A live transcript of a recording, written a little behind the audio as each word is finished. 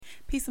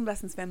Peace and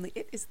blessings, family.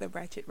 It is the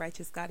Ratchet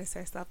Righteous Goddess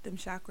herself, them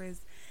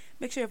chakras.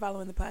 Make sure you're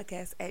following the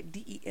podcast at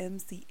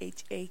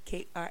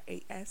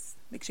DEMCHAKRAS.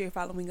 Make sure you're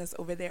following us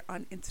over there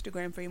on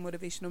Instagram for your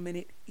motivational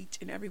minute each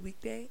and every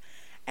weekday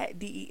at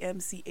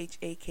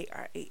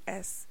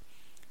DEMCHAKRAS.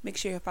 Make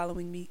sure you're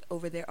following me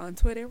over there on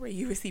Twitter where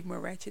you receive more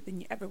ratchet than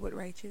you ever would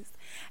righteous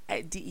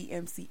at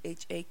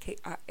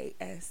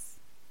DEMCHAKRAS.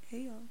 Hey,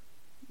 y'all.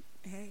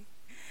 Hey.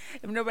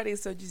 If nobody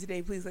has told you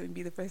today, please let me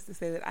be the first to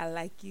say that I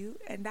like you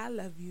and I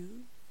love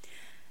you.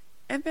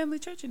 And family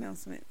church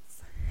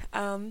announcements.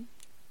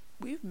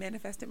 We've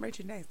manifested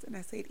merchandise, and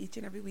I say it each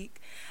and every week.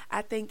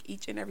 I thank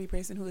each and every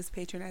person who is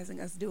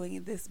patronizing us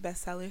doing this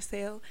bestseller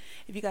sale.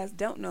 If you guys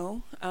don't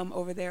know,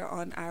 over there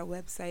on our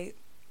website,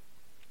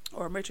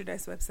 or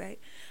merchandise website,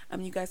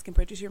 you guys can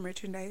purchase your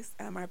merchandise.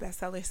 Our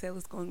bestseller sale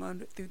is going on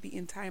through the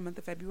entire month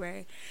of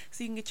February,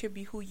 so you can get your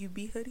Be Who You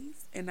Be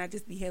hoodies and not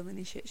just be hailing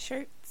and shit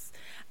shirts.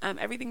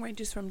 Everything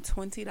ranges from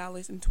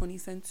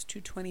 $20.20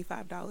 to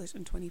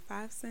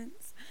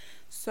 $25.25.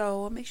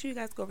 So make sure you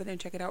guys go over there and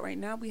check it out. Right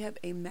now we have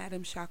a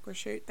Madam Chakra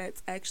shirt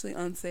that's actually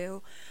on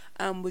sale,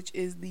 which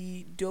is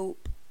the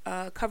dope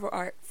cover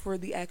art for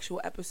the actual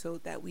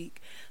episode that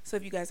week. So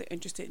if you guys are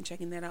interested in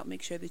checking that out,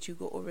 make sure that you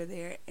go over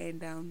there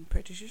and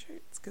purchase your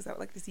shirts, because I would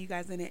like to see you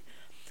guys in it.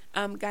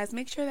 Guys,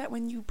 make sure that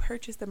when you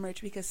purchase the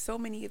merch, because so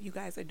many of you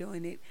guys are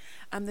doing it,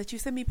 that you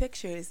send me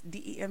pictures,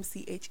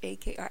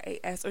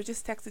 DEMCHAKRAS, or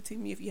just text it to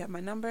me if you have my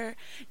number,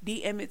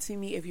 DM it to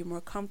me if you're more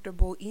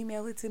comfortable,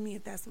 email it to me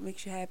if that's what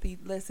makes you happy.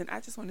 Listen,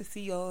 I just want to see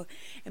y'all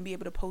and be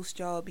able to post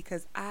y'all,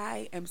 because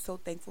I am so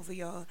thankful for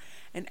y'all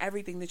and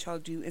everything that y'all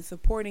do and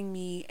supporting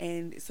me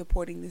and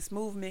supporting this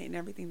movement and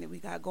everything that we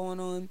got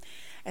going on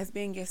as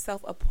being your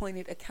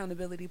self-appointed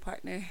accountability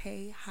partner.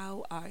 Hey,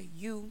 how are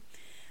you?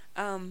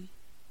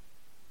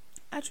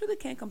 I truly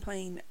can't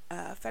complain.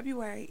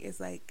 February is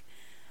like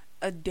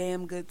a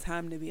damn good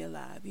time to be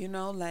alive, you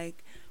know?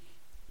 Like,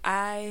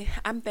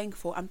 I'm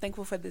thankful. I'm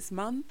thankful for this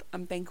month.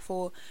 I'm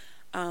thankful.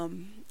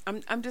 I'm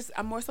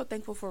more so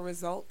thankful for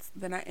results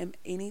than I am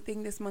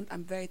anything this month.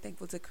 I'm very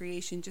thankful to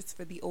creation just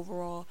for the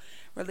overall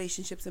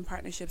relationships and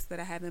partnerships that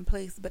I have in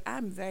place. But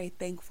I'm very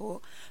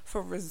thankful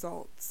for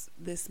results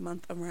this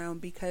month around,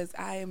 because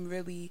I am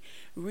really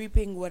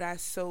reaping what I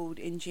sowed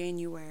in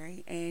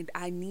January, and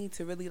I need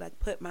to really like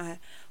put my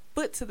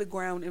foot to the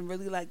ground and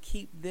really like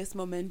keep this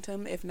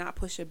momentum, if not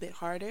push a bit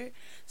harder,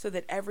 so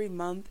that every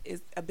month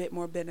is a bit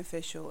more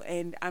beneficial.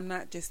 And I'm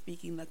not just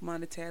speaking like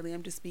monetarily,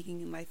 I'm just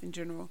speaking in life in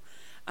general.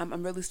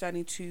 I'm really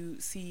starting to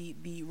see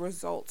the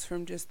results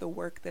from just the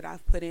work that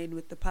I've put in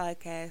with the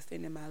podcast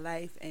and in my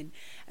life, and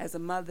as a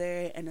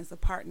mother and as a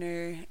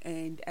partner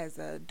and as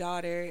a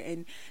daughter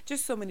and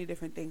just so many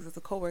different things, as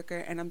a coworker.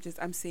 And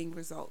I'm seeing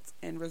results,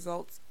 and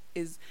results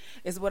is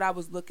what I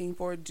was looking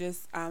for,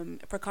 just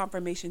for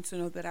confirmation to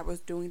know that I was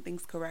doing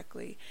things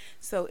correctly.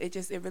 So it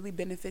really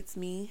benefits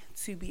me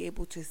to be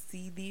able to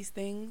see these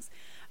things,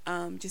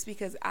 just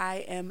because I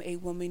am a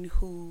woman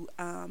who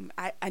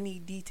I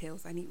need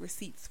details. I need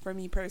receipts for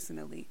me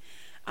personally,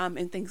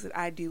 and things that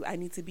I do. I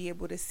need to be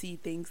able to see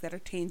things that are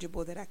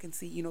tangible, that I can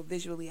see, you know,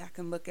 visually I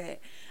can look at,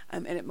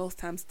 and at most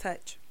times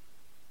touch,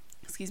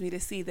 to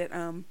see that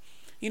I'm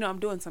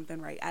doing something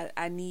right.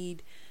 I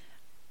need,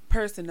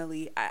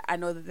 personally, I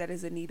know that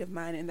is a need of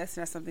mine, and that's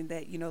not something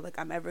that, like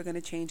I'm ever going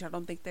to change. I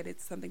don't think that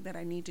it's something that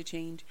I need to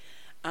change,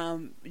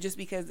 just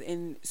because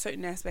in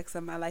certain aspects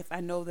of my life,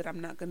 I know that I'm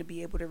not going to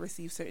be able to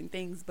receive certain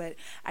things, but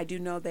I do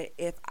know that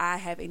if I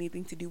have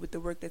anything to do with the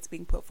work that's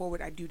being put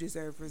forward, I do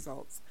deserve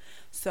results.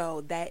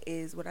 So that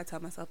is what I tell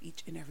myself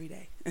each and every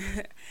day.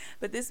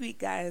 But this week,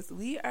 guys,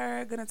 we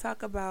are going to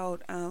talk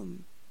about,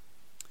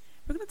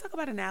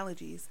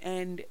 analogies.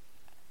 And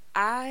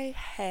I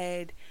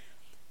had,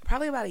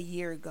 probably about a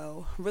year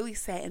ago, really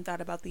sat and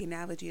thought about the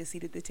analogy of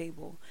seat at the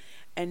table.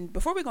 And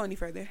before we go any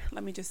further,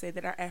 let me just say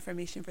that our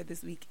affirmation for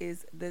this week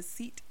is: the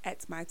seat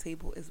at my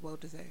table is well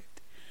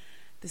deserved.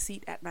 The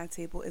seat at my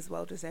table is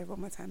well deserved.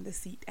 One more time, the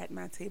seat at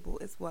my table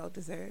is well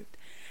deserved.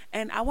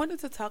 And I wanted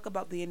to talk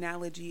about the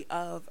analogy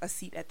of a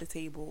seat at the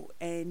table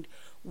and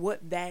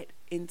what that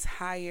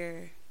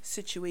entire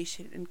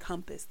situation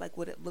encompassed, like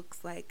what it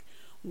looks like,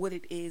 what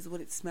it is,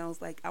 what it smells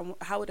like,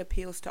 how it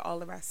appeals to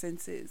all of our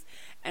senses,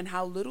 and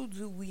how little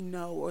do we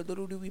know, or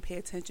little do we pay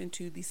attention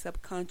to the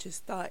subconscious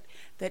thought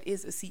that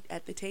is a seat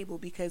at the table.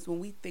 Because when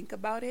we think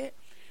about it,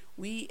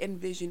 we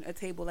envision a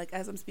table. Like,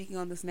 as I'm speaking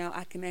on this now,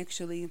 I can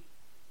actually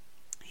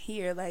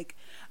hear like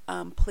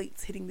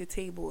plates hitting the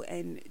table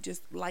and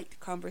just light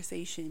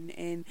conversation.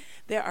 And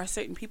there are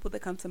certain people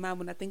that come to mind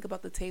when I think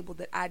about the table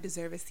that I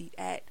deserve a seat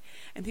at,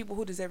 and people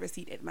who deserve a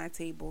seat at my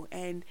table.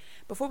 And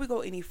before we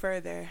go any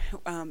further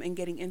in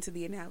getting into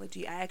the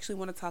analogy, I actually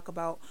want to talk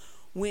about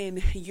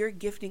when you're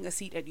gifting a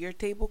seat at your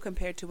table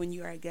compared to when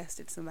you are a guest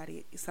at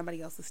somebody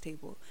else's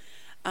table.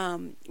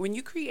 When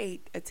you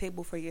create a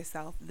table for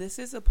yourself, this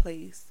is a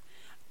place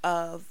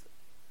of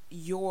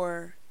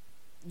your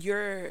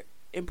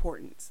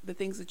importance, the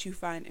things that you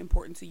find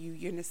important to you,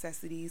 your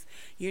necessities,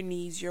 your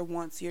needs, your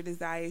wants, your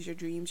desires, your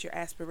dreams, your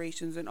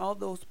aspirations, and all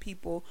those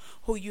people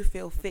who you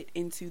feel fit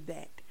into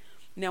that.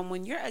 Now,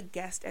 when you're a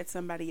guest at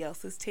somebody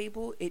else's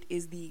table, it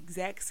is the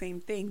exact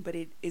same thing, but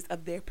it is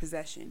of their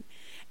possession.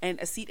 And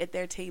a seat at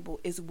their table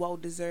is well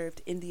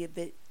deserved in the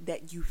event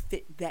that you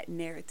fit that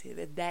narrative.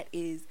 If that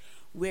is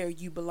where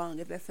you belong,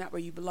 if that's not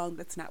where you belong,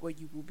 that's not where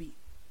you will be.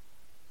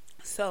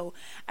 So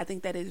I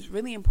think that it is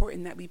really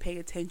important that we pay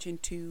attention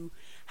to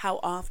how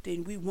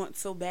often we want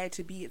so bad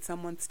to be at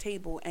someone's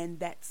table and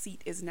that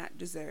seat is not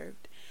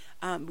deserved.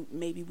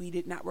 Maybe we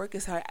did not work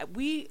as hard.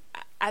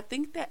 I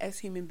think that as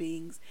human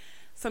beings,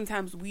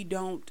 sometimes we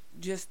don't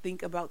just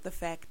think about the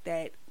fact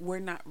that we're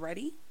not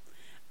ready.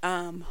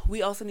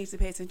 We also need to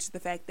pay attention to the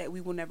fact that we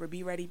will never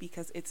be ready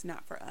because it's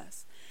not for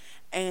us.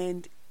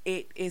 And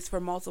it is for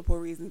multiple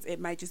reasons. It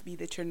might just be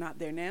that you're not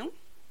there now.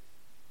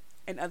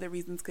 And other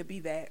reasons could be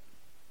that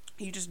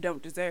you just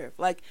don't deserve.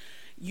 Like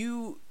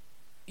you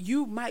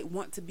might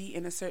want to be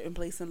in a certain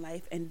place in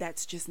life and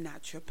that's just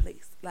not your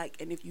place. Like,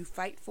 and if you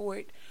fight for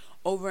it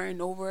over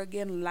and over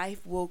again,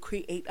 life will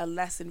create a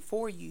lesson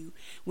for you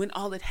when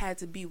all it had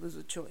to be was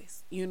a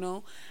choice, you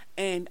know?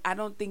 And I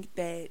don't think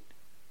that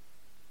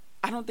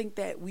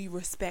we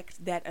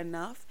respect that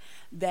enough,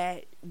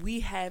 that we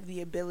have the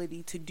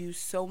ability to do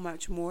so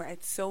much more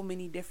at so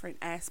many different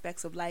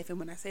aspects of life. And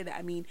when I say that,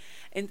 I mean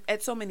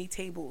at so many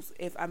tables,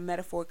 if I'm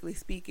metaphorically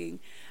speaking,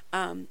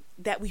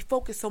 that we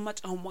focus so much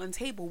on one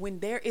table when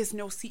there is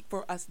no seat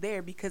for us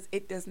there because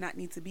it does not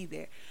need to be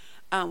there.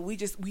 We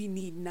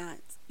need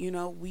not,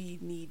 we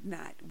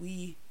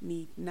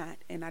need not.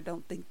 And I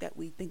don't think that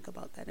we think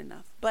about that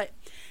enough. But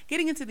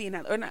getting into the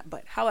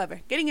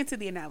getting into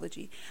the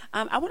analogy,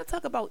 I want to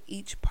talk about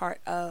each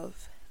part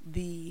of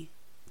the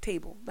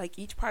table, like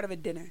each part of a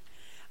dinner,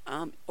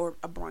 or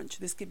a brunch.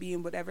 This could be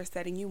in whatever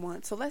setting you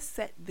want. So let's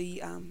set the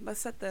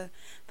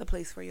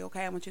place for you.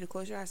 Okay. I want you to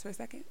close your eyes for a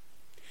second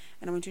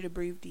and I want you to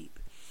breathe deep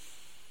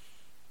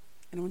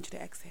and I want you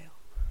to exhale.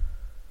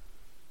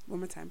 One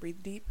more time.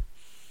 Breathe deep.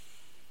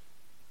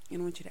 And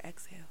I want you to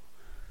exhale.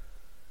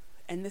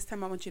 And this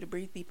time I want you to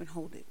breathe deep and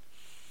hold it.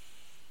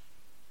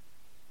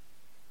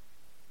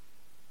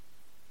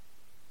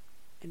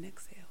 And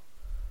exhale.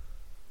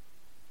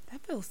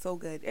 That feels so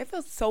good. It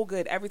feels so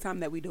good every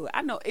time that we do it.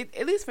 I know,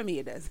 at least for me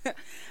it does.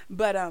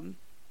 But I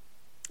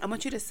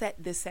want you to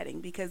set this setting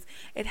because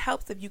it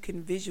helps if you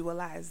can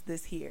visualize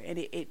this here. And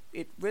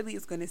it really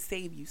is going to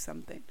save you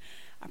something.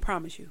 I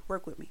promise you.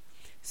 Work with me.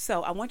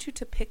 So I want you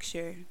to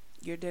picture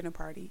your dinner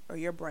party or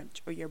your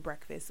brunch or your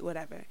breakfast,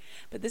 whatever.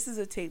 But this is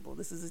a table.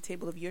 This is a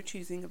table of your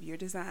choosing, of your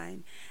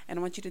design. And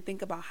I want you to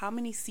think about how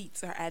many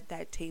seats are at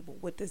that table.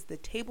 What does the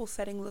table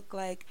setting look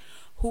like?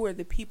 Who are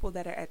the people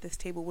that are at this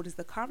table? What is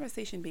the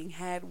conversation being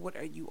had? What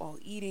are you all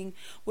eating?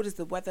 What is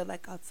the weather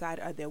like outside?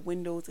 Are there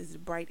windows? Is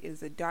it bright?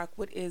 Is it dark?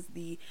 What is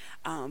the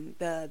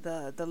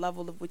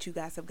level of which you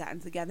guys have gotten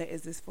together?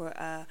 Is this for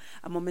a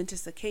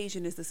momentous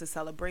occasion? Is this a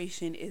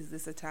celebration? Is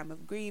this a time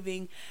of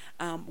grieving?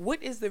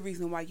 What is the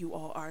reason why you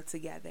all are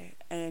together?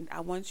 And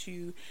I want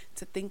you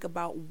to think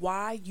about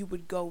why you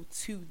would go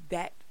to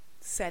that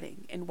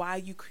setting and why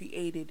you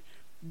created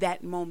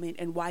that moment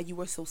and why you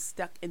were so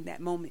stuck in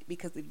that moment.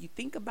 Because if you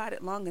think about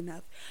it long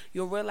enough,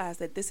 you'll realize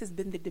that this has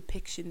been the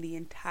depiction the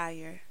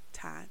entire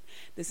time.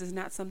 This is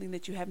not something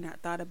that you have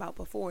not thought about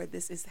before.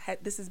 This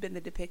has been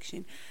the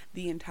depiction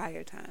the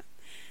entire time.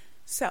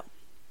 So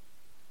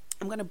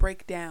I'm going to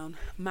break down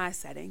my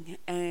setting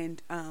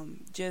and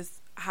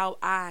just how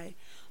I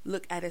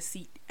look at a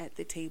seat at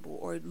the table,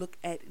 or look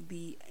at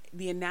the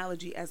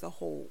analogy as a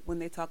whole when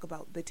they talk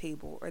about the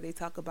table, or they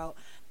talk about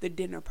the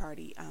dinner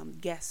party,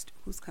 guest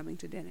who's coming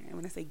to dinner. And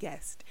when I say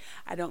guest,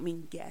 I don't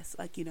mean guest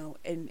like,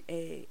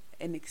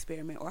 an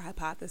experiment or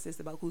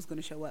hypothesis about who's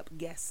going to show up.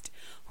 Guest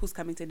who's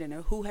coming to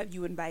dinner. Who have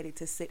you invited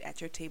to sit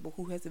at your table?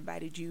 Who has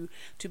invited you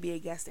to be a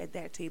guest at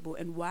that table?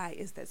 And why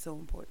is that so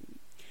important?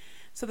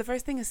 So the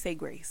first thing is say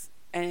grace.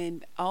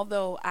 And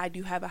although I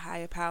do have a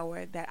higher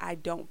power that I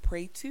don't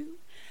pray to,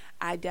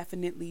 I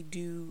definitely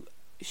do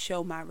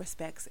show my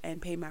respects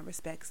and pay my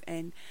respects.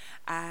 And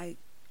I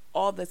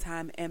all the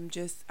time am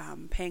just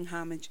paying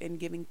homage and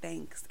giving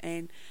thanks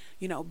and,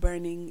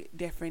 burning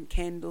different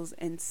candles,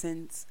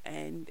 incense,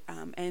 and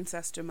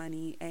ancestor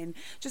money, and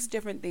just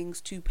different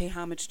things to pay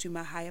homage to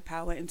my higher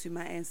power and to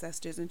my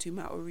ancestors and to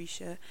my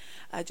Orisha,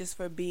 just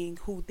for being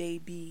who they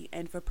be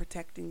and for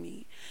protecting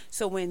me.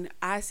 So when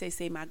I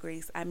say my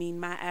grace, I mean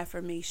my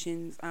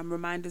affirmations,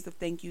 reminders of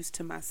thank yous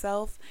to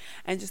myself,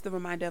 and just the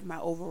reminder of my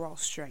overall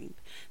strength.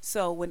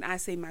 So when I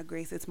say my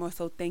grace, it's more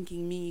so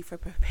thanking me for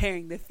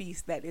preparing the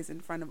feast that is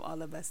in front of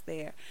all of us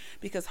there,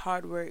 because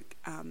hard work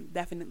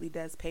definitely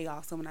does pay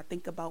off. So when I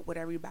think about what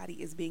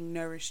everybody is being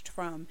nourished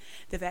from,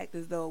 the fact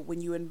is, though,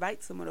 when you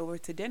invite someone over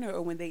to dinner,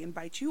 or when they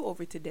invite you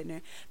over to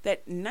dinner,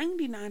 that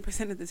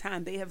 99% of the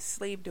time they have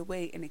slaved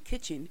away in a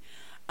kitchen.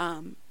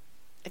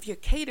 If you're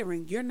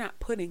catering, you're not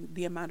putting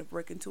the amount of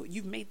work into it.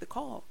 You've made the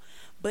call,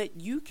 but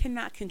you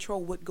cannot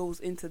control what goes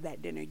into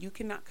that dinner. You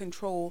cannot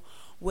control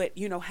what,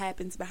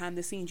 happens behind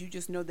the scenes. You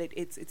just know that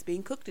it's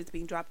being cooked, it's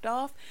being dropped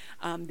off.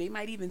 They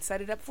might even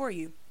set it up for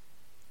you.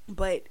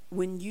 But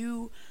when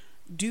you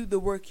do the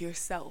work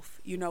yourself.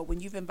 You know, when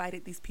you've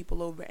invited these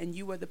people over and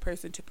you are the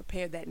person to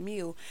prepare that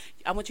meal,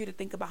 I want you to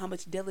think about how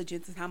much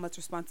diligence and how much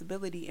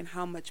responsibility and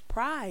how much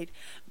pride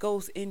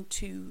goes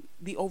into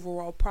the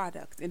overall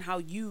product, and how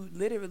you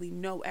literally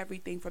know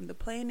everything from the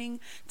planning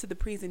to the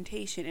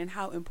presentation and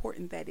how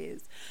important that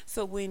is.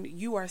 So when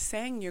you are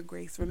saying your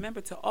grace,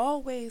 remember to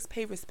always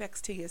pay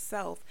respects to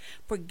yourself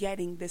for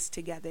getting this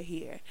together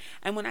here.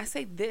 And when I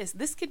say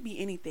this could be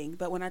anything,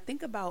 but when I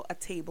think about a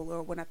table,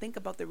 or when I think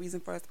about the reason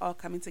for us all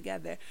coming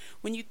together,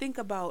 when you think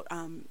about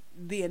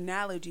the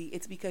analogy,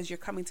 it's because you're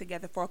coming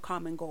together for a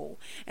common goal.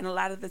 And a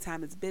lot of the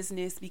time it's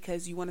business,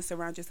 because you want to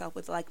surround yourself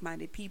with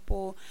like-minded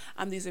people.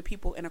 These are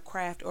people in a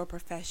craft or a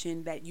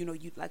profession that, you know,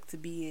 you'd like to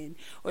be in,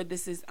 or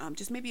this is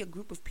just maybe a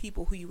group of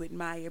people who you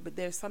admire, but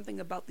there's something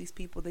about these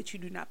people that you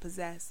do not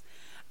possess,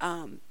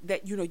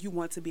 that, you know, you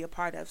want to be a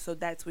part of. So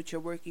that's what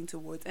you're working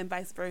towards, and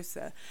vice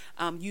versa.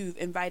 You've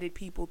invited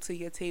people to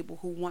your table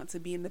who want to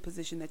be in the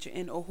position that you're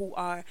in, or who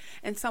are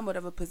in somewhat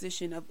of a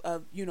position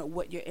of you know,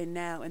 what you're in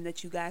now, and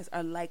that you guys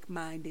are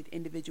like-minded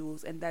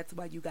individuals, and that's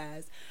why you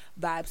guys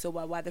vibe so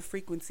well, why the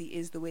frequency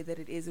is the way that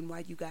it is, and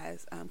why you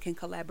guys can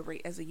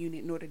collaborate as a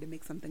unit in order to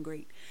make something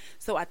great.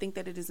 So I think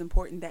that it is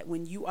important that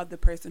when you are the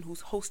person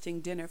who's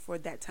hosting dinner for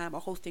that time, or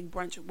hosting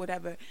brunch, or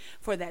whatever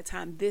for that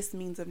time, this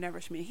means of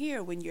nourishment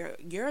here, when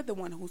you're the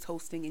one who's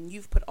hosting and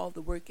you've put all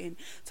the work in,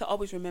 to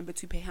always remember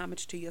to pay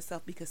homage to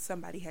yourself, because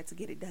somebody had to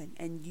get it done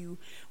and you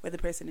were the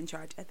person in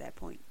charge at that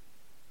point.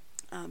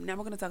 Now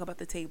we're going to talk about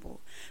the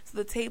table. So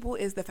the table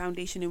is the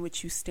foundation in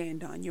which you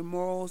stand on, your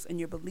morals and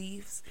your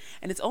beliefs,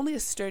 and it's only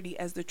as sturdy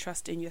as the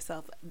trust in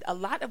yourself. A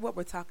lot of what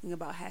we're talking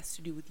about has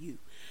to do with you,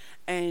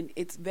 and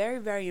it's very,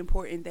 very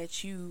important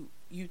that you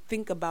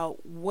think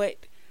about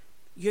what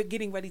you're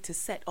getting ready to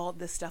set all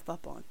this stuff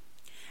up on.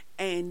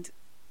 And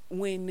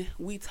when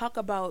we talk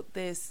about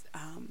this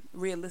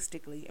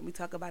realistically, and we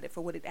talk about it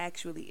for what it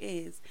actually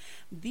is,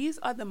 these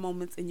are the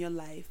moments in your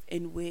life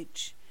in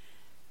which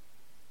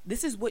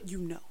this is what you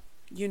know.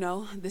 You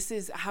know, this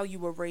is how you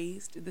were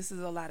raised. This is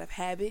a lot of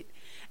habit,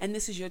 and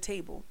this is your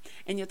table.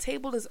 And your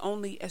table is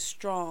only as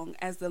strong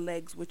as the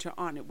legs which are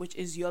on it, which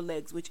is your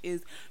legs, which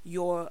is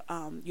your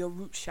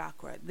root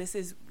chakra. This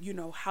is, you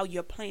know, how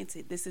you're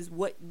planted. This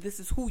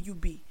is who you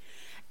be.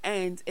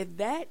 And if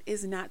that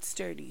is not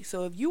sturdy,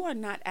 so if you are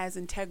not as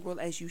integral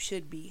as you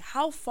should be,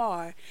 how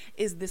far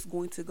is this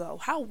going to go?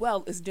 How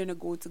well is dinner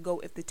going to go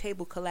if the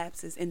table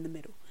collapses in the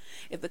middle?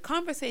 If the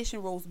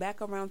conversation rolls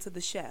back around to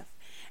the chef,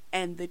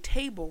 and the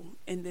table,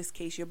 in this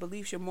case, your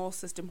beliefs, your moral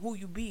system, who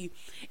you be,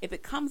 if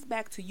it comes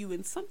back to you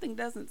and something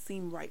doesn't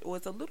seem right, or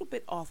it's a little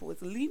bit off, or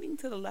it's leaning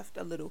to the left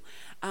a little,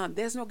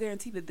 there's no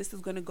guarantee that this is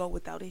going to go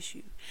without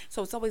issue.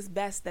 So it's always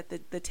best that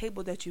the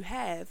table that you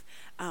have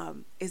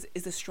is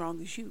as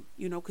strong as you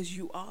know, because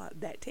you are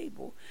that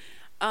table.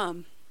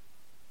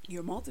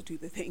 You're a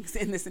multitude of things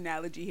in this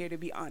analogy here, to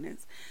be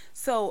honest.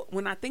 So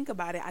when I think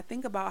about it, I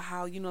think about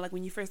how, you know, like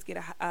when you first get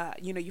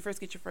you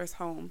first get your first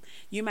home,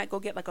 you might go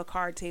get like a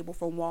card table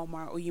from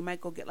Walmart, or you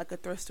might go get like a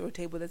thrift store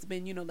table that's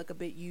been, you know, like a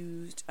bit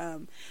used,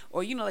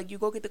 or, you know, like you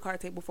go get the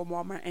card table from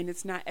Walmart and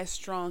it's not as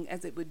strong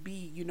as it would be,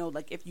 you know,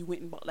 like if you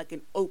went and bought like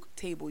an oak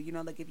table, you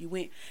know, like if you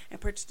went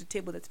and purchased a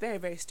table that's very,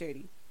 very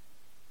sturdy.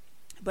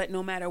 But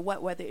no matter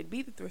what, whether it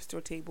be the thrift store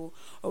table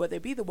or whether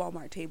it be the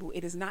Walmart table,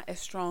 it is not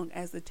as strong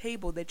as the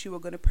table that you are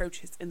going to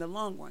purchase in the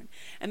long run.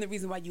 And the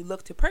reason why you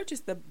look to purchase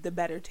the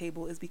better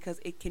table is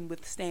because it can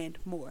withstand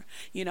more.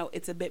 You know,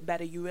 it's a bit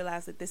better. You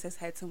realize that this has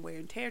had some wear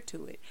and tear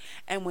to it.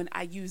 And when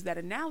I use that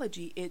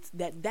analogy, it's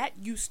that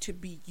used to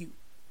be you.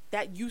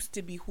 That used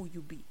to be who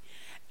you be.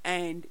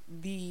 And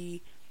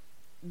the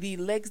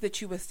legs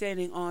that you were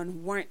standing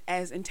on weren't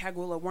as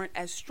integral or weren't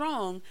as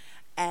strong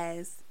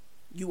as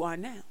you are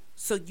now.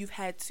 So you've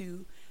had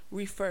to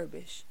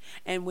refurbish.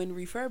 And when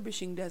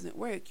refurbishing doesn't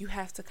work, you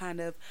have to kind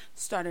of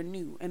start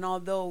anew. And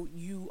although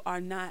you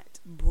are not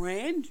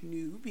brand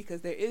new,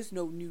 because there is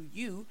no new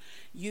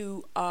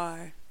you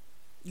are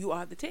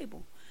the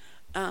table.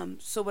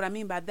 So what I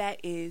mean by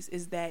that is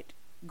that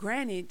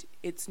granted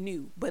it's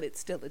new, but it's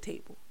still a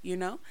table, you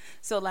know?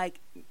 So like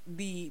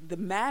the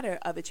matter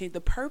of it change, the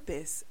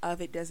purpose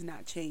of it does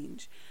not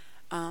change.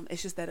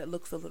 It's just that it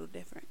looks a little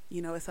different.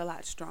 You know, it's a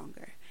lot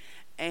stronger.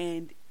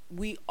 And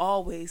we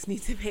always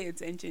need to pay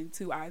attention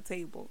to our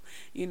table.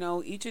 You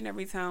know, each and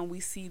every time we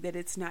see that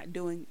it's not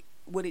doing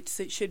what it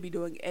should be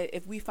doing,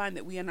 if we find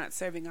that we are not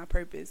serving our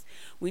purpose,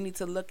 we need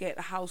to look at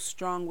how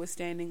strong we're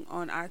standing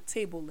on our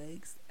table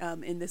legs,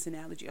 in this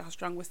analogy, how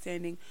strong we're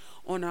standing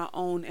on our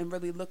own, and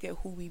really look at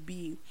who we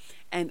be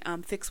and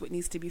fix what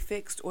needs to be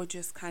fixed, or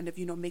just kind of,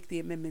 you know, make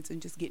the amendments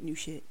and just get new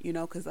shit, you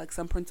know, because like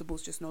some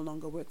principles just no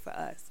longer work for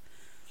us.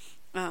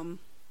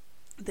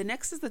 The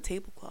next is the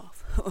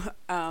tablecloth.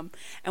 And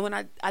when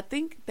I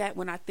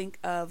think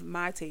of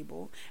my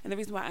table, and the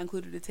reason why I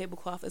included the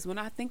tablecloth is when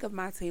I think of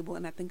my table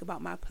and I think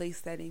about my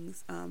place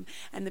settings, and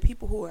the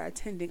people who are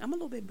attending, I'm a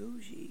little bit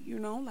bougie, you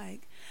know,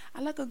 like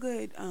I like a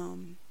good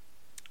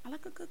I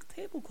like a good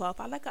tablecloth.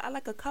 I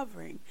like a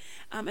covering,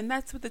 and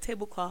that's what the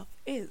tablecloth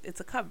is. It's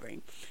a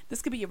covering.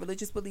 This could be your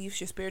religious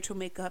beliefs, your spiritual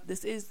makeup.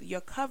 This is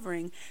your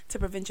covering to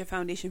prevent your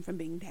foundation from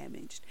being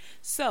damaged.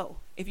 So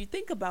if you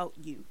think about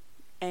you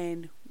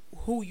and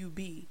who you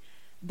be,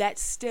 that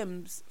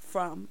stems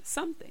from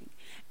something.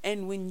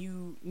 And when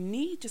you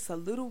need just a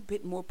little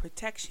bit more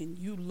protection,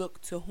 you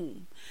look to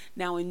whom?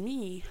 Now, in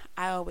me,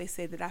 I always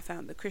say that I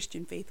found the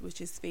Christian faith,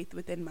 which is faith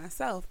within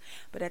myself.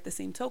 But at the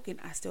same token,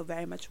 I still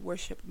very much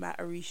worship my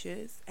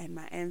Orishas and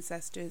my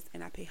ancestors,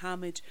 and I pay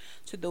homage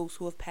to those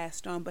who have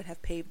passed on but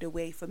have paved the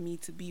way for me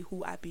to be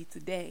who I be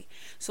today.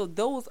 So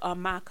those are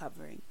my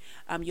covering.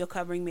 Your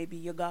covering may be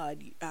your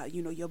God,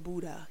 your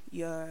Buddha,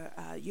 your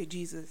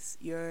Jesus,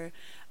 your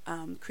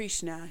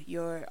Krishna,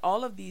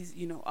 all of these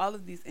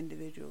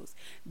individuals.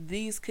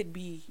 These could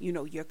be,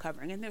 your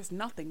covering, and there's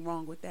nothing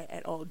wrong with that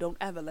at all. Don't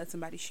ever let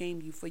somebody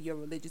shame you for your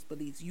religious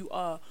beliefs. You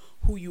are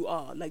who you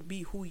are. Like,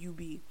 be who you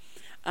be.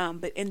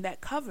 But in that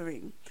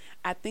covering,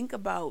 I think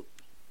about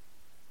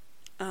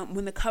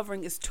when the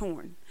covering is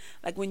torn,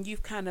 like when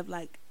you've kind of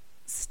like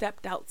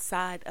stepped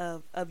outside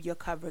of your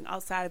covering,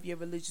 outside of your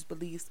religious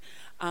beliefs,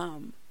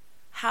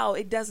 how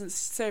it doesn't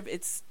serve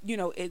its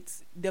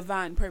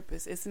divine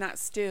purpose. It's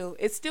still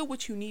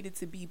what you need it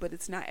to be, but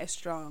it's not as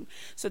strong.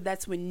 So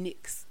that's when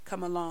nicks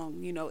come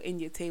along, in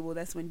your table.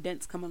 That's when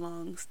dents come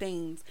along,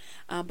 stains.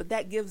 But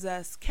that gives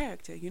us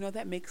character,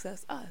 that makes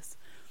us us.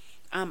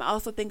 I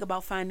also think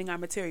about finding our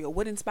material.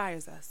 What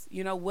inspires us?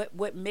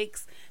 What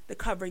makes the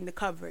covering the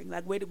covering?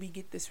 Like, where did we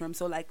get this from?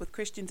 So, like, with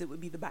Christians, it would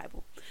be the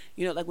Bible.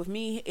 Like with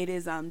me, it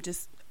is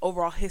just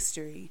overall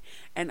history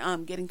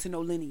and getting to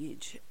know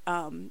lineage.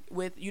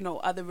 With,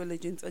 other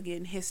religions,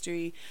 again,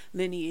 history,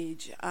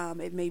 lineage.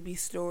 It may be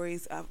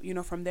stories of,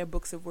 from their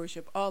books of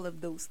worship, all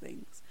of those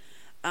things.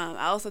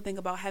 I also think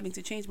about having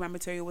to change my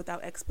material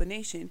without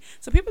explanation.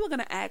 So people are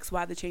going to ask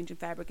why the change in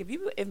fabric. If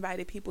you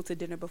invited people to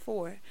dinner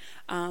before,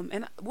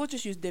 and we'll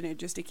just use dinner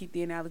just to keep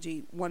the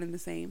analogy one and the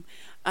same.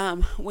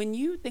 When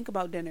you think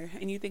about dinner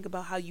and you think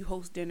about how you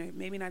host dinner,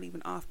 maybe not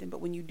even often, but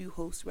when you do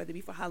host, whether it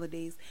be for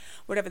holidays,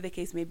 whatever the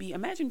case may be,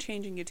 imagine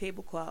changing your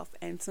tablecloth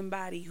and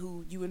somebody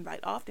who you invite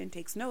often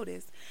takes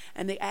notice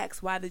and they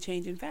ask why the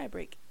change in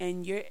fabric.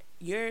 And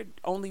your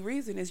only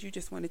reason is you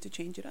just wanted to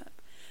change it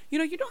up.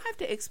 You don't have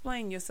to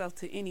explain yourself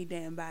to any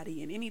damn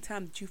body. And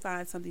anytime that you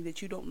find something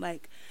that you don't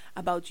like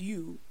about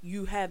you,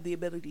 you have the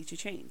ability to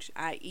change,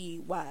 i.e.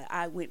 why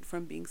I went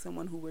from being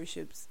someone who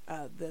worships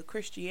the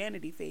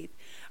Christianity faith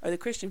or the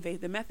Christian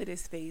faith, the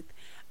Methodist faith,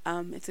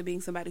 to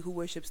being somebody who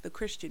worships the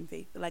Christian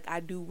faith. Like,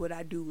 I do what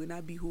I do and I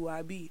be who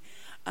I be.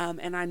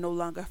 And I no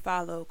longer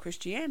follow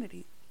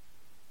Christianity.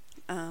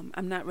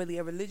 I'm not really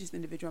a religious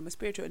individual. I'm a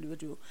spiritual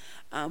individual.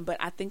 But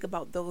I think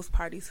about those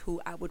parties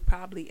who I would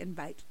probably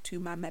invite to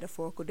my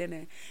metaphorical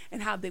dinner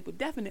and how they would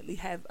definitely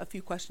have a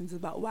few questions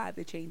about why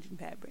the change in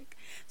fabric.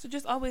 So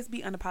just always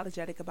be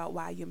unapologetic about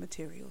why your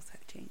materials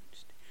have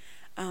changed.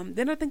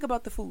 Then I think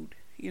about the food.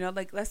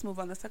 Let's move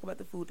on. Let's talk about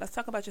the food. Let's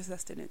talk about your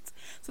sustenance.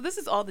 So this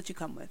is all that you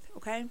come with,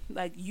 okay?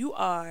 Like, you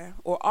are,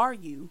 or are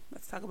you?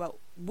 Let's talk about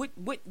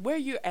where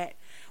you're at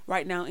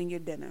right now in your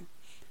dinner.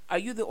 Are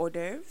you the hors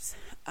d'oeuvres?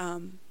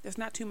 There's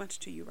not too much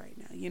to you right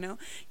now,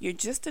 You're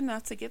just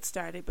enough to get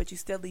started, but you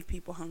still leave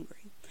people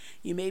hungry.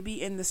 You may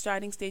be in the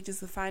starting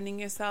stages of finding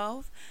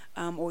yourself,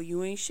 or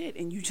you ain't shit,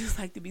 and you just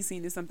like to be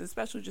seen as something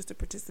special just to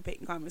participate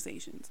in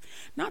conversations.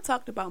 Not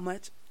talked about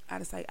much, out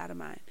of sight, out of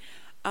mind.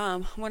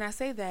 When I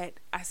say that,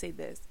 I say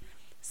this.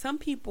 Some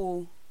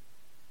people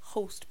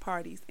host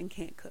parties and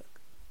can't cook.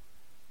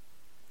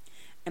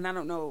 And I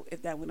don't know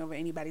if that went over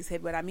anybody's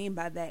head. What I mean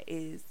by that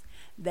is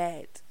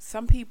that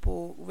some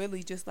people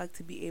really just like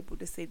to be able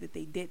to say that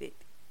they did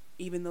it,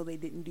 even though they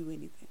didn't do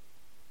anything.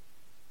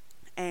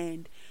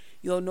 And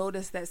you'll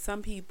notice that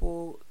some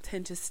people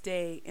tend to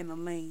stay in a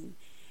lane,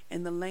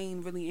 and the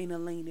lane really ain't a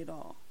lane at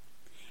all.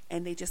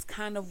 And they just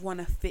kind of want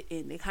to fit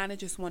in. They kind of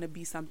just want to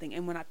be something.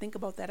 And when I think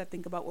about that, I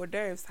think about hors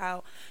d'oeuvres.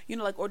 How,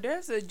 like, hors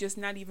d'oeuvres are just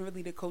not even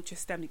really to coat your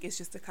stomach. It's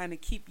just to kind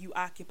of keep you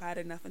occupied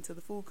enough until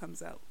the food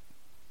comes out.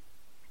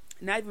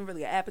 Not even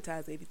really an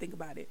appetizer if you think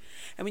about it.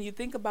 And when you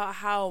think about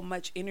how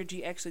much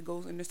energy actually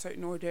goes into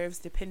certain hors d'oeuvres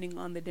depending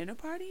on the dinner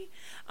party,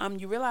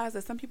 you realize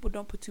that some people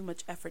don't put too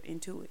much effort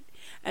into it.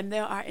 And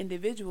there are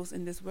individuals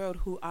in this world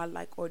who are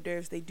like hors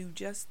d'oeuvres. They do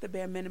just the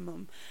bare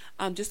minimum,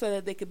 just so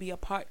that they could be a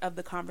part of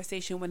the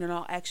conversation, when in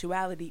all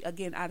actuality,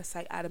 again, out of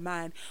sight, out of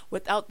mind,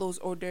 without those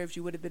hors d'oeuvres,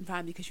 you would have been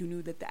fine because you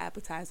knew that the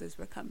appetizers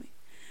were coming.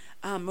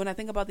 When I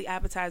think about the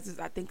appetizers,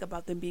 I think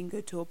about them being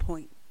good to a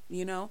point.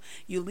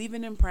 You leave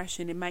an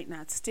impression, it might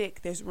not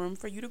stick. There's room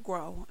for you to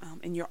grow,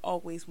 and you're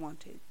always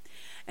wanted.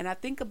 And I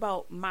think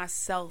about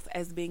myself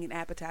as being an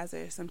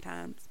appetizer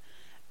sometimes.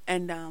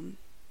 And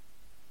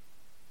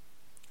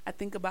I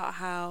think about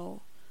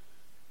how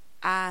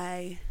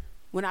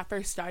when I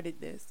first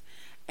started this,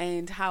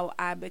 and how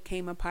I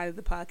became a part of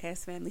the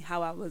podcast family,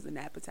 how I was an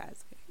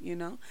appetizer,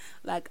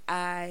 Like,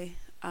 I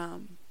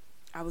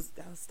was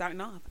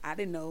starting off. I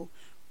didn't know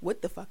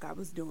what the fuck I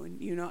was doing.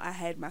 You know, I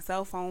had my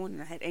cell phone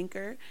and I had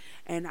Anchor,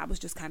 and I was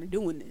just kind of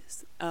doing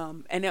this.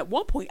 And at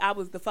one point, I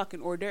was the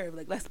fucking hors d'oeuvre.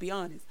 Like, let's be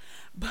honest.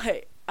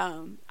 But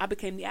I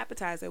became the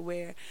appetizer,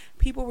 where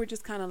people were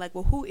just kind of like,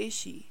 well, who is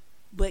she?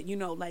 But, you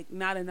know, like,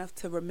 not enough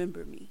to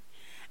remember me.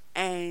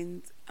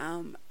 And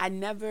I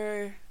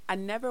never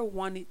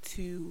wanted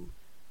to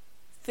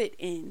fit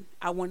in.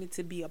 I wanted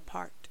to be a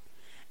part.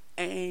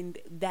 And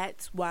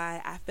that's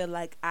why I feel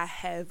like I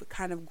have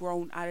kind of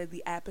grown out of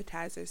the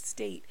appetizer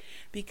state,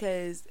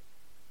 because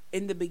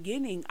in the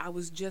beginning I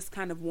was just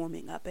kind of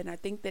warming up. And I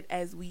think that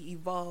as we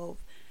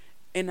evolve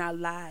in our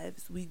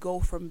lives, we go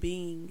from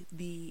being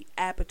the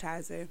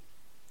appetizer,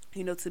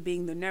 you know, to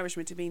being the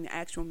nourishment, to being the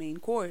actual main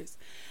course.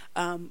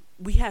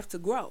 We have to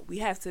grow. We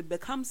have to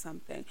become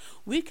something.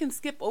 We can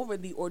skip over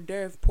the hors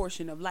d'oeuvre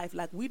portion of life.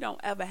 Like, we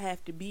don't ever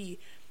have to be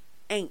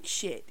ain't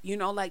shit. You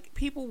know, like,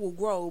 people will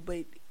grow,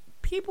 but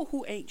people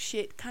who ain't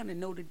shit kind of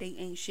know that they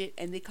ain't shit,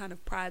 and they kind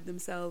of pride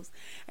themselves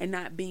in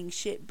not being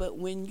shit. But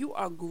when you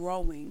are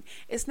growing,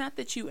 it's not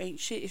that you ain't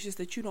shit, it's just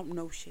that you don't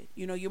know shit.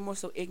 You know, you're more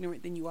so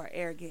ignorant than you are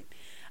arrogant.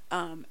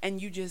 And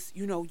you just,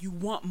 you know, you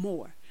want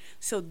more.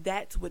 So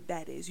that's what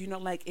that is. You know,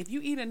 like, if you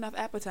eat enough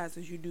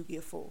appetizers, you do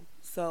get full.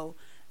 So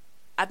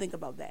I think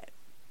about that.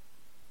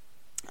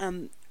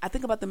 I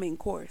think about the main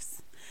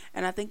course,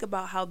 and I think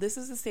about how this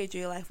is a stage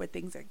of your life where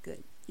things are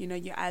good. You know,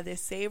 you're either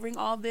savoring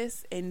all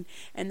this and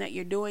that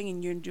you're doing,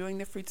 and you're enjoying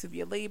the fruits of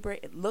your labor.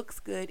 It looks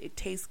good. It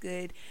tastes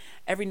good.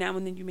 Every now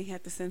and then you may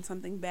have to send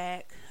something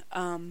back.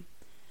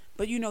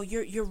 But, you know,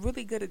 you're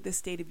really good at this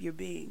state of your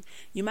being.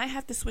 You might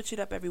have to switch it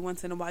up every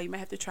once in a while. You might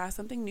have to try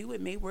something new.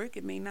 It may work.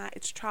 It may not.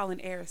 It's trial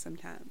and error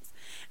sometimes.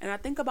 And I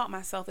think about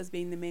myself as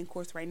being the main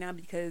course right now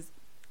because,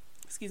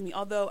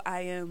 although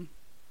I am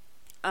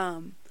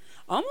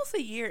almost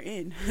a year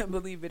in,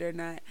 believe it or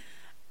not,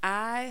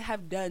 I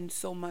have done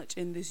so much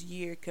in this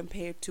year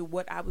compared to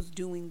what I was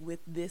doing with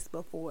this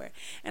before.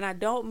 And I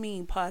don't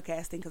mean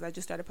podcasting, because I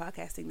just started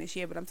podcasting this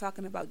year, but I'm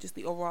talking about just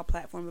the overall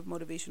platform of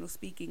motivational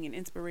speaking and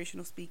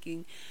inspirational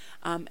speaking,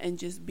 and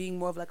just being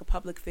more of like a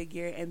public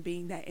figure and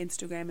being that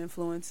Instagram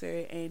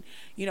influencer and,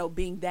 you know,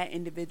 being that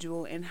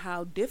individual, and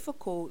how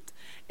difficult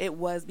it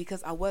was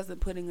because I wasn't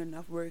putting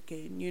enough work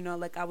in. You know,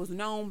 like, I was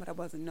known, but I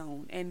wasn't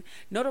known. And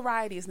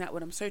notoriety is not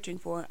what I'm searching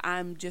for.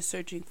 I'm just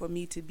searching for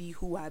me to be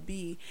who I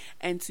be,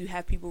 and to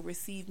have people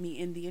receive me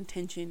in the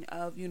intention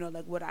of, you know,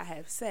 like what I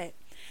have said.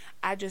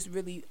 I just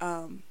really,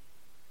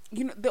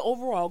 you know, the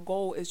overall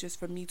goal is just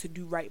for me to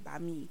do right by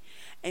me.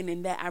 And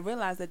in that, I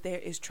realize that there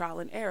is trial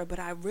and error, but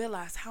I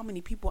realize how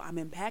many people I'm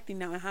impacting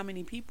now, and how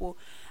many people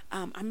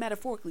I'm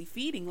metaphorically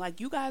feeding. Like,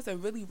 you guys are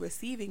really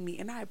receiving me,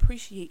 and I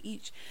appreciate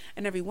each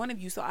and every one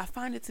of you. So I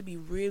find it to be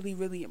really,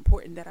 really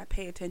important that I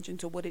pay attention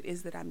to what it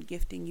is that I'm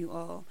gifting you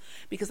all,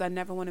 because I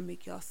never want to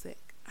make y'all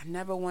sick. I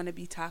never want to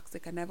be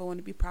toxic. I never want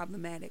to be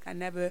problematic. I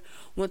never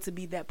want to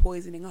be that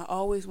poisoning. I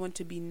always want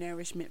to be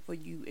nourishment for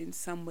you in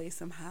some way,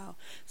 somehow.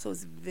 So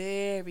it's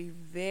very,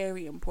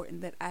 very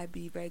important that I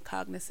be very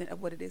cognizant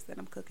of what it is that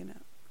I'm cooking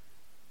up.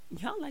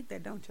 Y'all like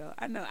that, don't y'all?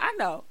 I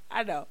know.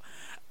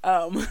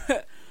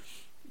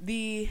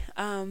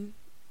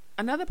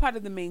 Another part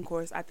of the main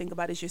course I think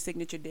about is your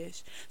signature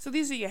dish. So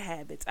these are your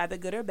habits, either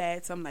good or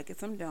bad. Some like it,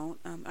 some don't.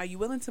 Are you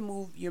willing to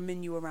move your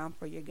menu around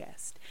for your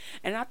guest?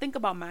 And I think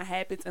about my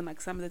habits and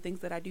like some of the things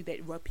that I do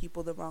that rub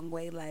people the wrong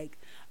way, like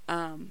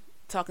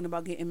talking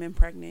about getting men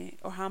pregnant,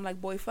 or how I'm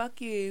like, boy,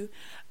 fuck you.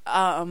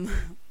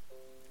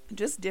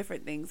 Just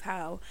different things.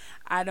 How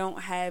I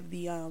don't have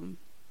the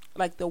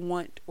like the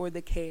want or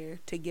the care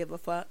to give a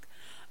fuck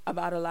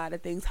about a lot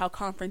of things. How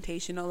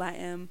confrontational I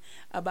am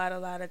about a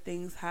lot of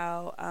things.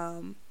 How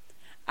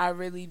I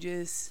really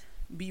just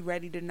be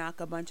ready to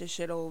knock a bunch of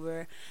shit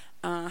over.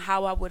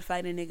 How I would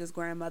fight a nigga's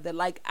grandmother.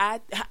 Like, I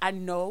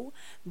know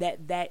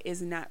that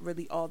is not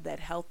really all that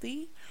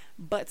healthy,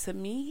 but to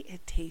me,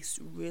 it tastes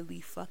really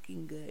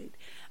fucking good.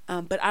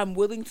 But I'm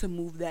willing to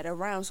move that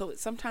around. So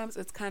sometimes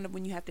it's kind of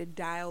when you have to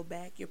dial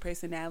back your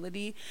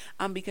personality,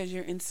 because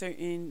you're in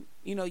certain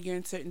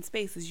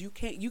spaces. You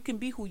can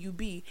be who you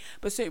be,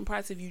 but certain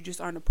parts of you just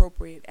aren't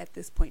appropriate at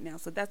this point now.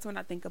 So that's when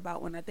I think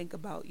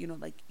about you know,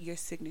 like your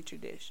signature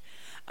dish.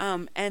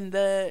 And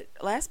the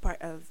last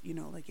part of, you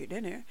know, like your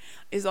dinner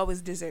is always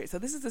dessert. So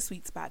this is the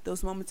sweet spot.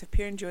 Those moments of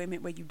pure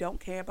enjoyment where you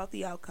don't care about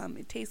the outcome.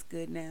 It tastes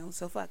good now,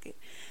 so fuck it.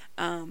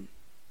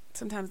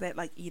 Sometimes that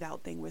like eat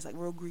out thing where it's like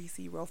real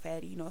greasy, real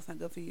fatty, you know, it's not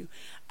good for you.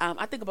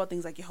 I think about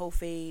things like your whole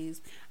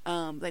phase,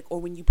 like, or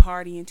when you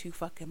partying too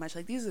fucking much.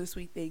 Like, these are the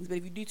sweet things, but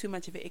if you do too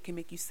much of it, it can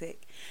make you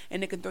sick,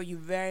 and it can throw you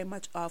very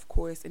much off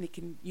course, and it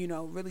can, you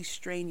know, really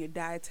strain your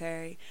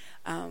dietary,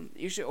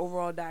 your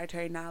overall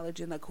dietary knowledge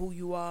and like who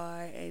you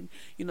are, and,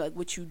 you know, like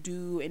what you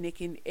do, and it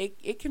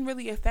can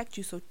really affect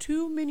you. So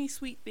too many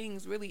sweet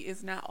things really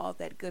is not all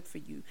that good for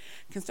you.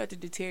 It can start to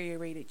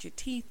deteriorate at your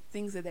teeth,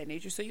 things of that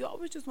nature. So you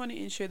always just want to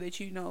ensure that,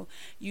 you know,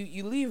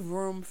 you leave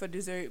room for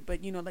dessert,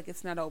 but, you know, like,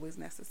 it's not always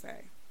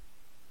necessary.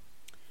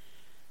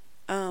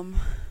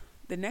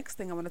 The next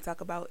thing I want to talk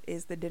about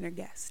is the dinner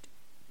guest.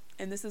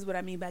 And this is what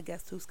I mean by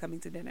guest who's coming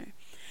to dinner.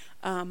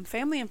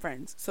 Family and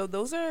friends. So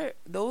those are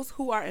those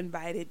who are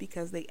invited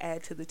because they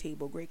add to the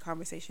table great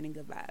conversation and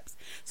good vibes.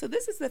 So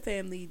this is the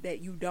family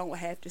that you don't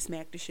have to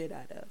smack the shit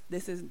out of.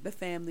 This is the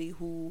family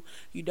who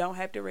you don't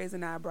have to raise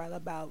an eyebrow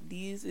about.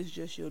 These is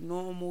just your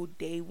normal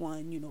day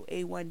one,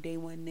 A1 day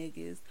one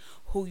niggas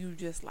who you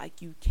just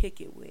like, you kick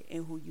it with,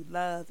 and who you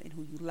love and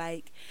who you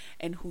like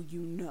and who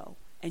you know.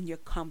 And you're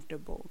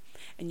comfortable,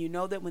 and you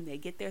know that when they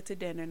get there to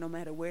dinner, no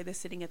matter where they're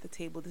sitting at the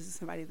table, this is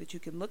somebody that you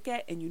can look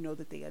at and you know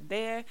that they are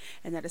there,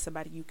 and that is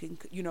somebody you can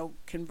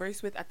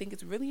converse with. I think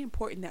it's really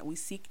important that we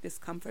seek this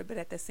comfort, but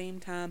at the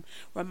same time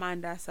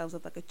remind ourselves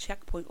of like a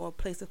checkpoint or a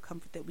place of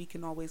comfort that we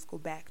can always go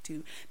back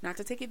to, not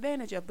to take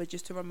advantage of, but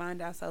just to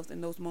remind ourselves in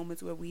those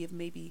moments where we have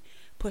maybe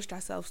pushed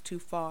ourselves too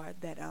far,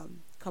 that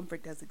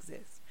comfort does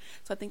exist.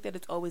 So I think that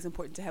it's always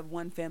important to have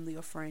one family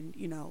or friend,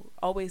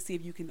 always see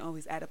if you can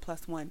always add a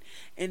plus one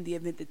in the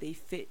event that they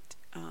fit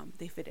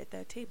at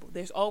that table.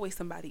 There's always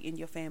somebody in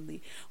your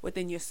family,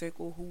 within your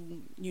circle,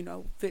 who,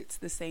 fits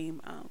the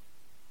same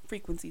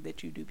frequency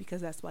that you do,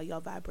 because that's why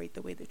y'all vibrate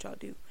the way that y'all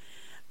do.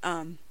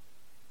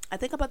 I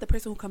think about the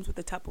person who comes with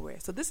the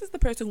Tupperware. So this is the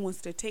person who wants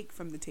to take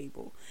from the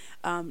table,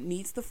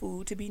 needs the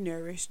food to be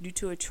nourished due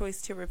to a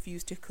choice to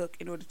refuse to cook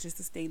in order to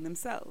sustain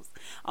themselves.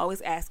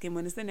 Always asking,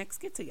 when is the next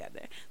get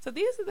together? So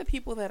these are the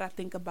people that I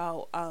think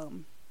about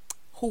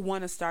who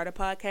want to start a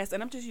podcast,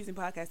 and I'm just using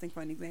podcasting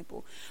for an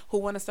example, who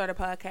want to start a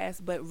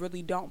podcast but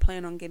really don't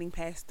plan on getting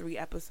past 3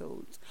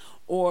 episodes,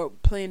 or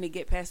plan to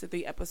get past the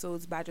 3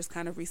 episodes by just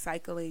kind of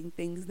recycling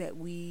things that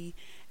we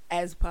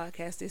as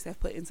podcasters have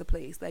put into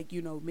place. Like,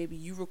 maybe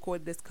you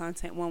record this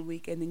content one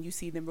week and then you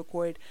see them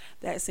record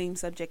that same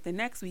subject the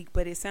next week,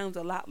 but it sounds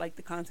a lot like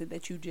the content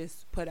that you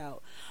just put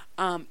out.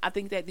 I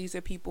think that these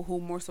are people who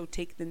more so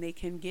take than they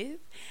can give,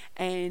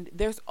 and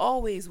there's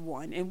always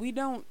one, and we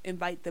don't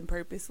invite them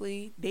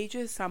purposely. They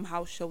just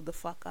somehow show the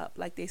fuck up.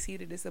 Like, they see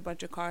that there's a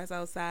bunch of cars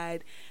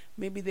outside,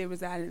 maybe they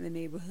reside in the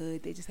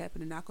neighborhood, they just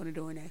happen to knock on the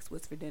door and ask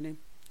what's for dinner,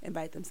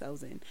 invite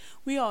themselves in.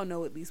 We all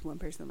know at least one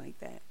person like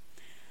that.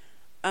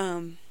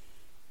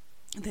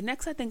 The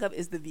next I think of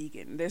is the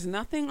vegan. There's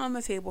nothing on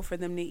the table for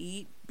them to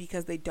eat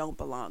because they don't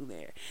belong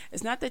there.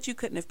 It's not that you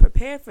couldn't have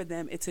prepared for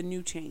them. It's a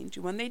new change.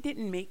 One they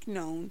didn't make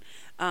known,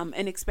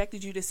 and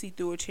expected you to see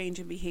through a change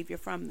in behavior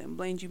from them.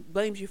 Blames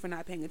you for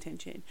not paying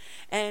attention.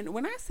 And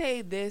when I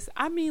say this,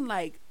 I mean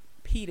like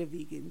PETA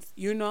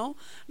vegans,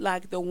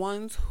 like the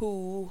ones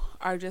who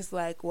are just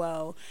like,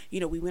 well,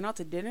 we went out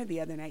to dinner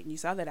the other night and you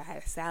saw that I had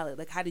a salad.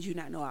 Like, how did you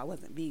not know I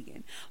wasn't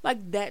vegan?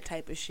 Like that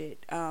type of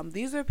shit.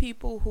 These are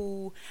people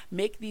who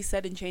make these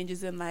sudden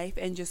changes in life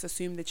and just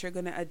assume that you're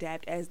going to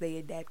adapt as they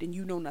adapt, and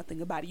you know nothing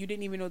about it. You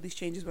didn't even know these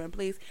changes were in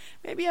place.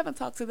 Maybe you haven't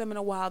talked to them in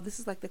a while. This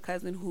is like the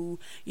cousin who,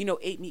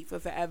 ate meat for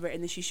forever,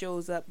 and then she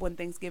shows up one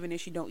Thanksgiving and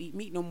she don't eat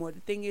meat no more.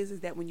 The thing is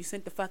that when you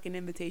sent the fucking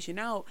invitation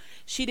out,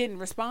 she didn't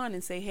respond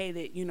and say, hey,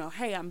 that,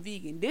 hey, I'm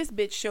vegan. This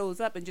bitch shows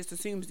up and just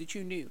assumes that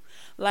you knew.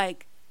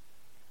 Like,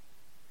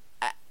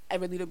 I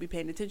really don't be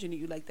paying attention to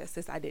you like that,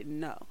 sis. I didn't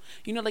know.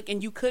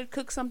 And you could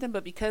cook something,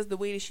 but because the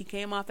way that she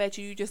came off at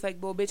you, you just like,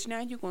 well, bitch, now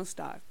you're gonna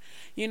starve.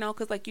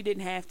 Because like you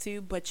didn't have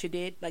to, but you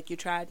did. Like, you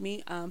tried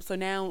me. So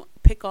now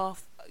pick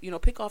off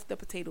the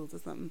potatoes or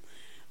something.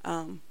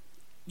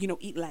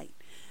 Eat light.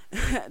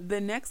 The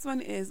next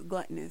one is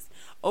gluttonous.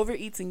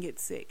 Overeats and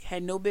gets sick.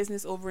 Had no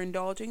business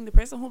overindulging. The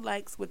person who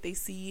likes what they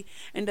see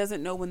and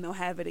doesn't know when they'll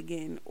have it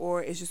again,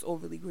 or is just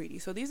overly greedy.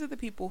 So these are the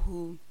people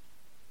who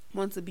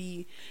want to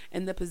be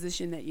in the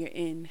position that you're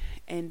in,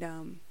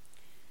 and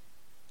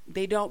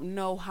they don't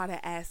know how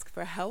to ask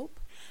for help.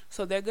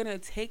 So they're going to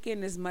take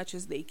in as much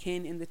as they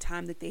can in the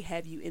time that they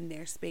have you in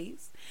their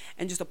space,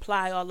 and just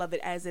apply all of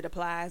it as it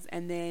applies.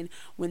 And then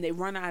when they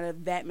run out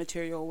of that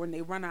material, when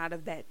they run out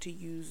of that to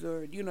use,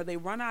 or, they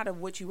run out of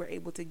what you were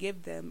able to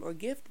give them or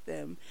gift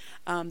them,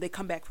 they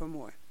come back for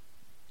more.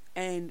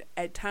 And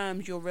at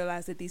times you'll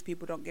realize that these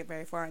people don't get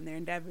very far in their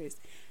endeavors,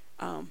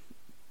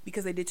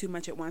 because they did too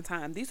much at one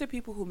time. These are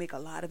people who make a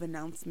lot of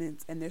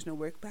announcements and there's no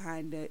work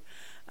behind it.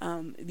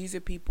 These are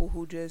people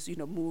who just,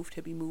 move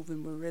to be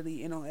moving, but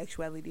really, in all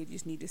actuality, they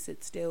just need to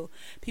sit still.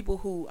 People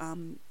who,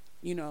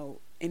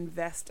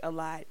 invest a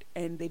lot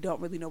and they don't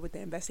really know what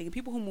they're investing in.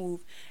 People who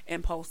move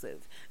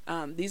impulsive.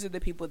 These are the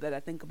people that I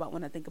think about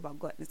when I think about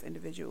gluttonous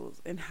individuals,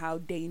 and how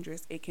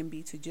dangerous it can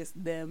be to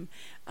just them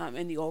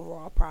in the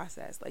overall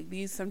process. Like,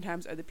 these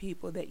sometimes are the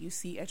people that you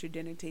see at your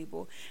dinner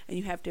table and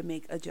you have to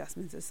make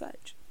adjustments as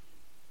such.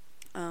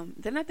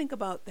 Then I think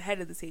about the head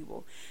of the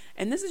table,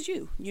 and this is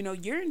you.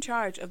 You're in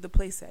charge of the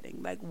place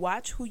setting. Like,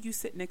 watch who you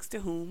sit next to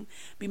whom.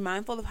 Be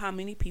mindful of how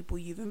many people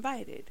you've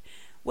invited.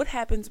 What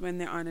happens when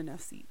there aren't enough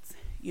seats?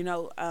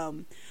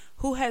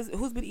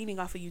 who's been eating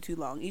off of you too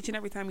long? Each and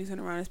every time you turn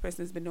around, this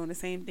person has been doing the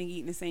same thing,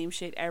 eating the same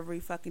shit every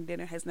fucking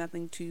dinner, has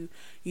nothing to,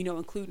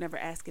 include, never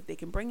ask if they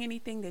can bring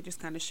anything. They just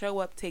kind of show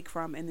up, take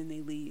from, and then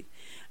they leave.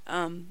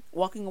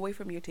 Walking away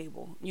from your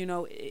table,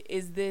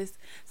 is this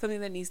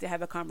something that needs to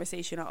have a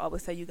conversation? I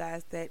always tell you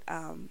guys that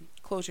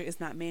closure is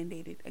not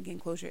mandated. Again,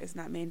 closure is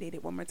not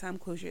mandated. One more time,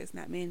 closure is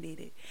not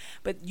mandated.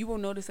 But you will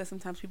notice that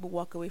sometimes people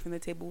walk away from the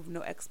table with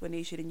no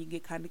explanation, and you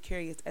get kind of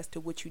curious as to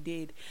what you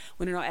did,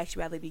 when in all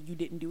actuality you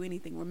didn't do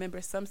anything.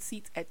 Remember, some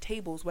seats at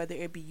tables, whether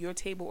it be your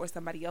table or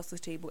somebody else's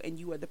table, and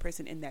you are the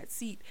person in that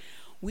seat,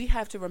 we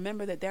have to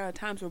remember that there are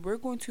times where we're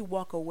going to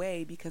walk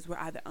away because we're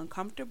either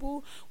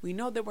uncomfortable, we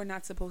know that we're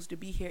not supposed to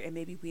be here, and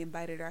maybe we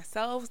invited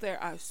ourselves.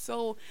 There are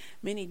so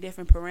many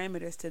different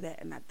parameters to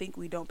that, and I think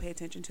we don't pay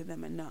attention to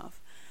them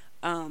enough.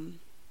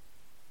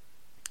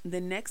 The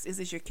next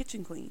is your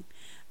kitchen clean,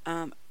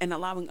 and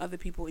allowing other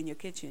people in your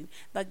kitchen.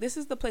 Like, this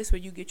is the place where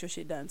you get your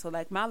shit done. So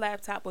like, my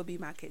laptop would be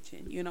my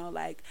kitchen,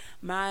 like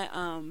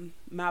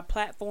my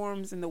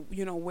platforms and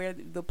where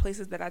the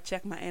places that I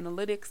check my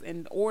analytics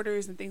and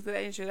orders and things of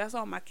that nature, that's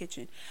all my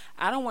kitchen.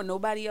 I don't want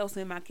nobody else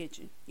in my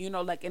kitchen,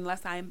 like,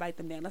 unless I invite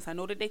them there, unless I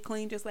know that they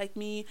clean just like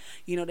me,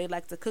 they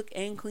like to cook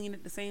and clean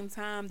at the same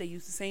time, they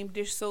use the same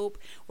dish soap,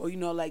 or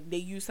like they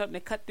use something to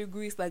cut through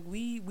grease. Like,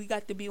 we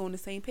got to be on the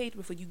same page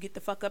before you get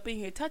the fuck up in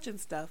here touching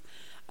stuff.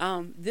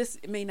 This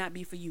may not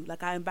be for you.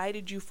 Like, I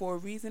invited you for a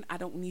reason. I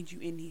don't need you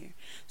in here.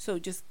 So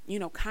just,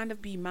 kind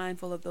of be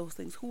mindful of those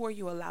things. Who are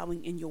you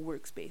allowing in your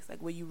workspace?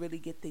 Like, where you really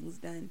get things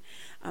done?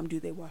 Do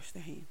they wash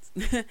their hands?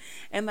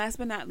 And last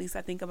but not least,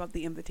 I think about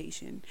the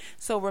invitation.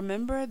 So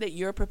remember that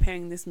you're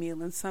preparing this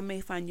meal, and some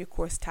may find your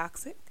course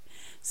toxic.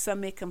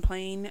 Some may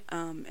complain,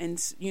 and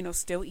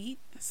still eat.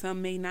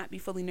 Some may not be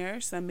fully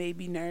nourished. Some may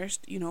be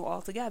nourished,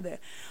 altogether.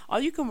 All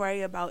you can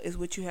worry about is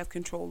what you have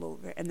control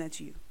over, and that's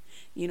you.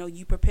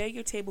 You prepare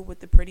your table with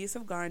the prettiest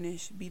of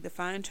garnish, be the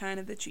fine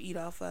china that you eat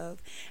off of,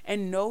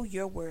 and know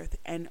your worth.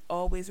 And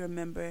always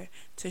remember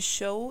to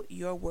show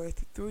your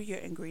worth through your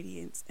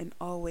ingredients, and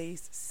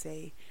always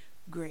say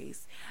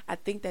grace. I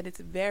think that it's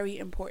very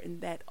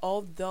important that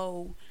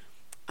although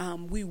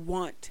we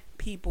want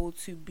people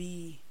to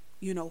be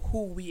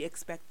who we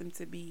expect them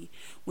to be,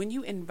 when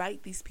you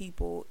invite these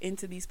people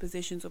into these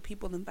positions, or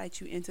people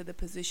invite you into the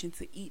position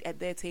to eat at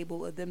their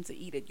table or them to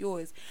eat at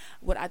yours,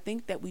 what I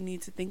think that we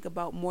need to think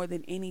about more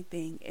than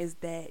anything is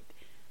that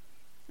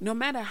no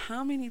matter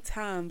how many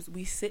times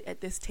we sit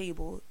at this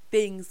table,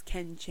 things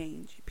can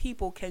change.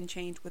 People can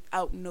change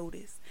without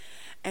notice.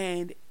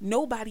 And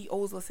nobody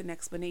owes us an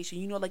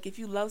explanation. Like, if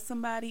you love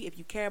somebody, if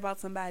you care about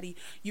somebody,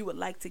 you would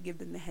like to give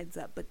them the heads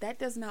up. But that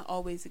does not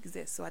always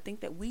exist. So I think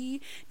that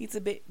we need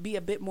to be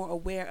a bit more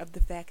aware of the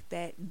fact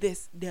that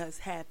this does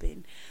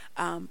happen.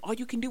 All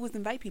you can do is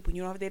invite people.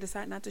 If they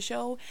decide not to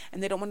show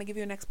and they don't want to give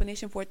you an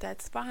explanation for it,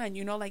 that's fine.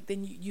 Like,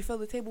 then you fill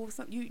the table with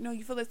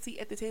you fill a seat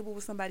at the table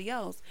with somebody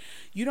else.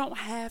 You don't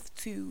have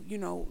to,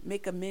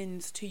 make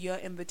amends to your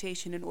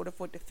invitation in order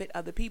for it to fit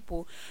other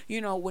people.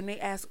 When they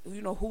ask,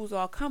 who's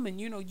all coming,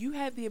 you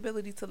have the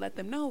ability to let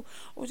them know,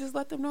 or just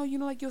let them know,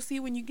 like, you'll see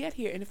when you get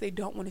here. And if they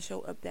don't want to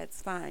show up,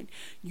 that's fine.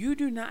 You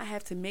do not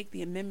have to make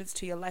the amendments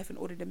to your life in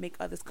order to make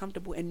others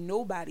comfortable, and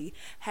nobody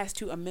has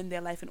to amend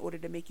their life in order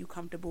to make you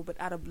comfortable. But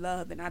out of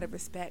love and out of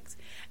respect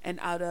and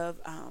out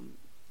of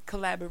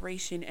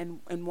collaboration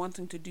and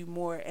wanting to do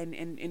more, and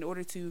in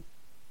order to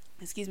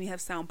have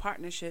sound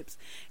partnerships,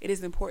 it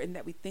is important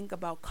that we think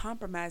about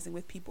compromising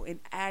with people and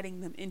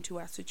adding them into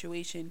our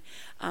situation,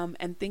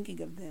 and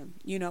thinking of them,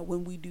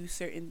 when we do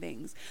certain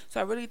things. So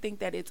I really think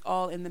that it's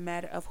all in the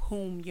matter of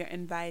whom you're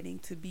inviting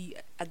to be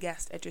a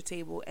guest at your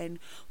table, and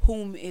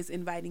whom is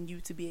inviting you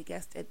to be a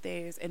guest at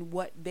theirs, and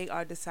what they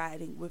are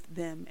deciding with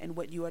them and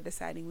what you are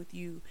deciding with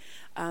you,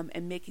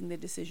 and making the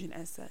decision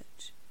as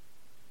such.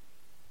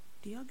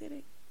 Do y'all get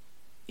it?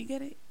 You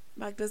get it?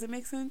 Like, does it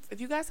make sense?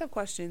 If you guys have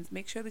questions,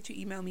 make sure that you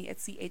email me at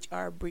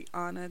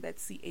CHRBrianna,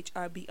 that's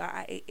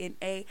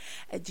CHRBRIANA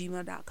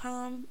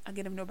 @gmail.com.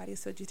 Again, if nobody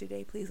has told you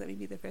today, please let me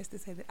be the first to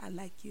say that I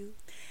like you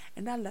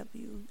and I love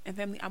you. And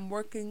family, I'm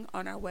working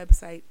on our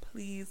website.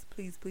 Please,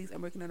 please, please,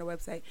 I'm working on our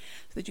website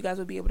so that you guys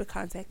will be able to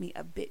contact me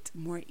a bit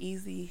more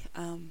easy.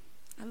 I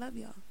love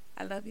y'all.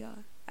 I love y'all.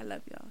 I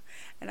love y'all.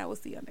 And I will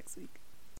see y'all next week.